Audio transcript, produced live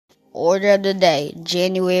Order of the day,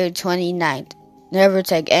 January 29th. Never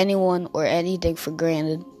take anyone or anything for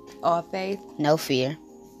granted. All faith, No fear.